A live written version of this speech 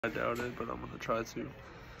I doubt it, but I'm gonna try to.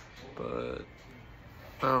 But I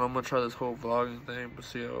don't know, I'm gonna try this whole vlogging thing, but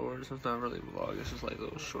see how it works. It's not really a vlog, it's just like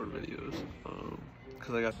little short videos.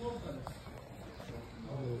 Cause I got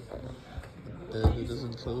bed that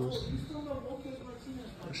doesn't close.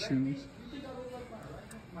 My shoes.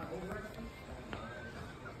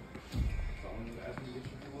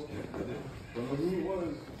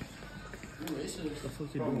 What the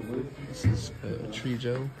fuck you doing, bro? This is Tree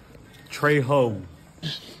Joe. Trejo.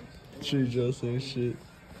 Tree Joe saying shit.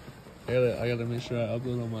 I gotta make sure I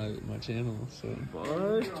upload on my channel. So.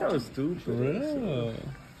 What? Y'all stupid. For real.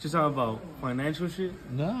 Just talking about financial shit?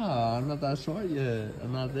 Nah, I'm not that smart yet.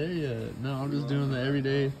 I'm not there yet. No, I'm just doing the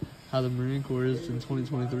everyday, how the Marine Corps is in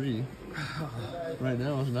 2023. Right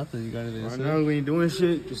now, it's nothing. You got anything to say? Right now, we ain't doing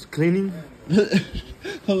shit. Just cleaning.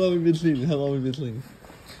 How long we been cleaning? How long we been cleaning?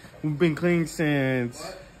 We've been cleaning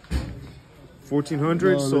since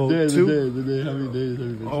 1400. No, so the day. How many days have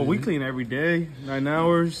we been cleaning? we clean every day. 9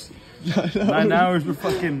 hours. 9 hours. We're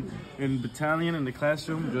fucking in battalion in the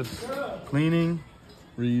classroom, just cleaning,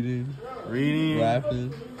 reading,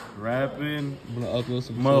 rapping. I'm gonna upload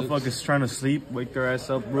some Motherfuckers clips. trying to sleep, wake their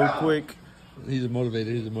ass up real quick. He's a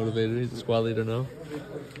motivator. He's a squad leader now.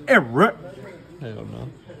 Hell no.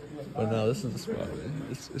 But no, this is the squad, man.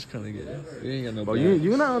 It's kind of good. You ain't got no. Bro,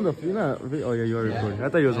 you're not on the. You're not. Oh yeah, you are recording. I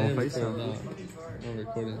thought you was on FaceTime. No, I'm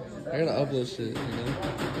recording. I gotta upload shit, you know.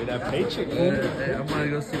 Hey, that paycheck. Hey, I'm gonna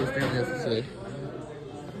go see what Stanley has to say.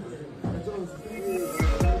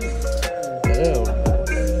 Hell.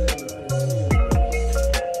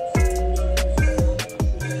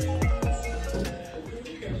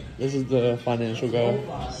 This is the financial guy.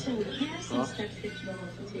 Huh?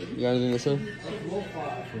 You got anything to say?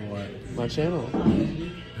 For what? My channel.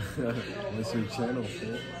 What's your channel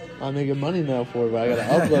for? I'm making money now for it, but I gotta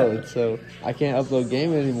upload, so I can't upload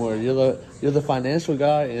game anymore. You're the financial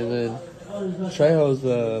guy, and then Trejo's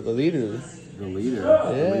the leader. The leader?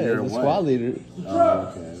 Yeah, the squad leader.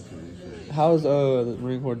 Oh, okay. How is the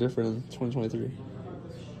Marine Corps different in 2023?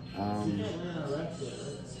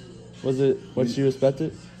 Was it what you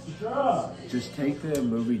expected? Just take the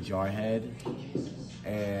movie Jarhead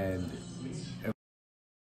and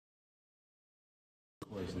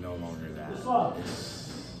it's no longer that.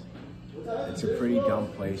 It's a pretty dumb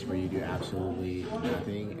place where you do absolutely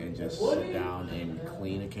nothing and just sit down and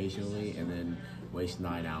clean occasionally and then waste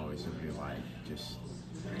 9 hours of your life just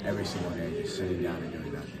every single day just sitting down and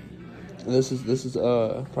doing nothing. And this is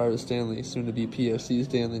Private Stanley, soon to be PFC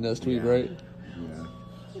Stanley next week, right? Yeah.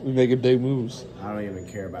 We making big moves. I don't even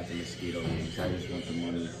care about the mosquito games. I just want the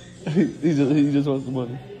money. he just wants the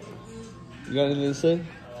money. You got anything to say?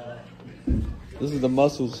 This is the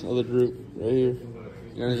muscles of the group right here.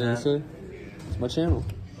 You got anything to say? It's my channel.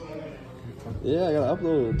 Yeah, I gotta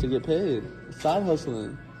upload to get paid. Side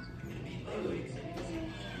hustling.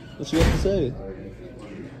 What you have to say?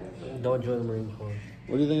 Don't join the Marine Corps.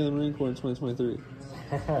 What do you think of the Marine Corps in 2023?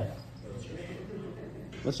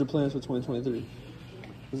 What's your plans for 2023?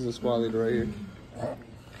 This is a squad leader right here.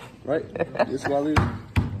 Right? You're a squad leader?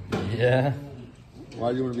 Yeah.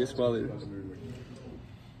 Why do you want to be a squad leader?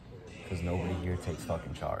 Because nobody here takes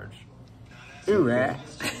fucking charge. Ew, right?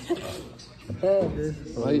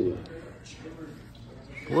 Right?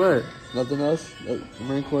 What? Nothing else? The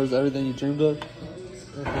Marine Corps is everything you dreamed of?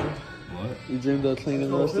 What? You dreamed of cleaning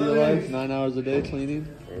the rest of your life? 9 hours a day cleaning?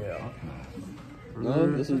 Yeah. No,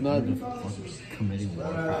 this is not. Committing war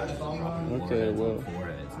crimes. Okay, well.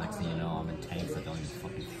 It's next thing you know, I'm in tanks that don't even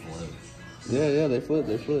fucking float. Yeah, they flip.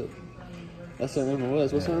 That's our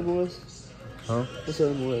MOS. What's our MOS? Huh? What's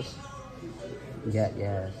our MOS?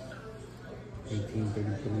 Yeah.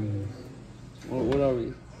 1833. What are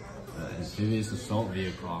we? Amphibious assault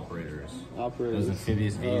vehicle operators. Operators. Those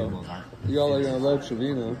amphibious vehicles aren't. Y'all are gonna love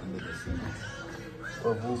Trevino.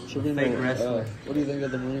 Trevino, fake wrestler. what do you think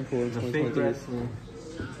of the Marine Corps in 2023?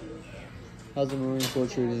 How's the Marine Corps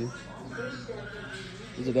treating you?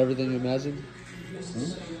 Is it everything you imagined?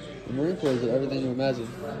 The Marine Corps, is it everything you imagined?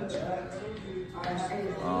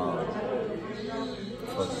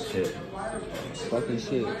 Fucking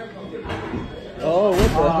shit. Oh, what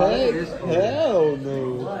the heck? Hell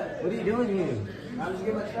no. What are you doing here?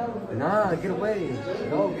 Nah, get away.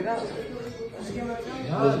 No, get out.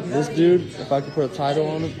 This dude, if I could put a title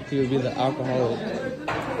on him, he would be the alcoholic.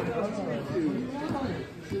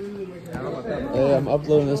 Hey, I'm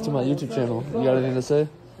uploading this to my YouTube channel. You got anything to say?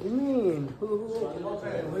 What do you mean?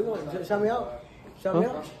 Shout me out. Shut me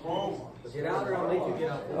up. Get out or I'll make you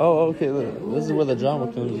get out. Oh, okay. Look, this is where the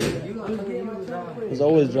drama comes in. There's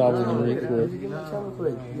always drama in the Marine Corps.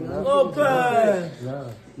 Lopez!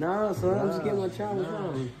 Nah, son, I'm just getting my child.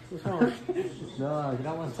 What's wrong? No, get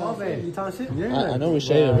out my child. You talking shit? Yeah. I know we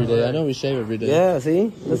shave every day. I know we shave every day. Yeah,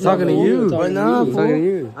 see? I'm talking to you. Right now, I'm talking to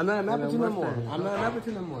you. I'm not mad at you no more. I'm not mad at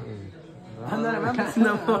you no more. I'm not mad at you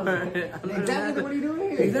no more. Exactly, what are you doing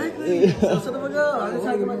here? Exactly. So shut the fuck up. I'm just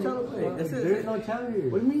trying to get my channel play. That's it. There's no channel here.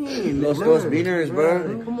 What do you mean? Los dos beaners,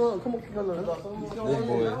 bro. Come on, kick on This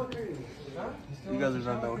boy. You guys are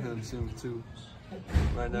gonna know him soon too.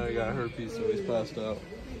 Right now he got herpes, so he's passed out.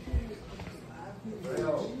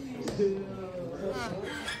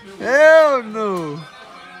 Hell no!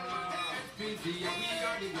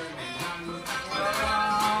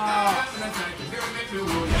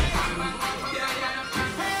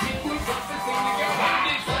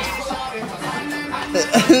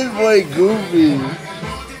 This boy goofy.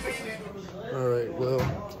 Alright, well,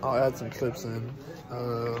 I'll add some clips in.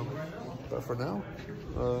 But for now,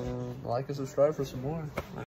 like and subscribe for some more.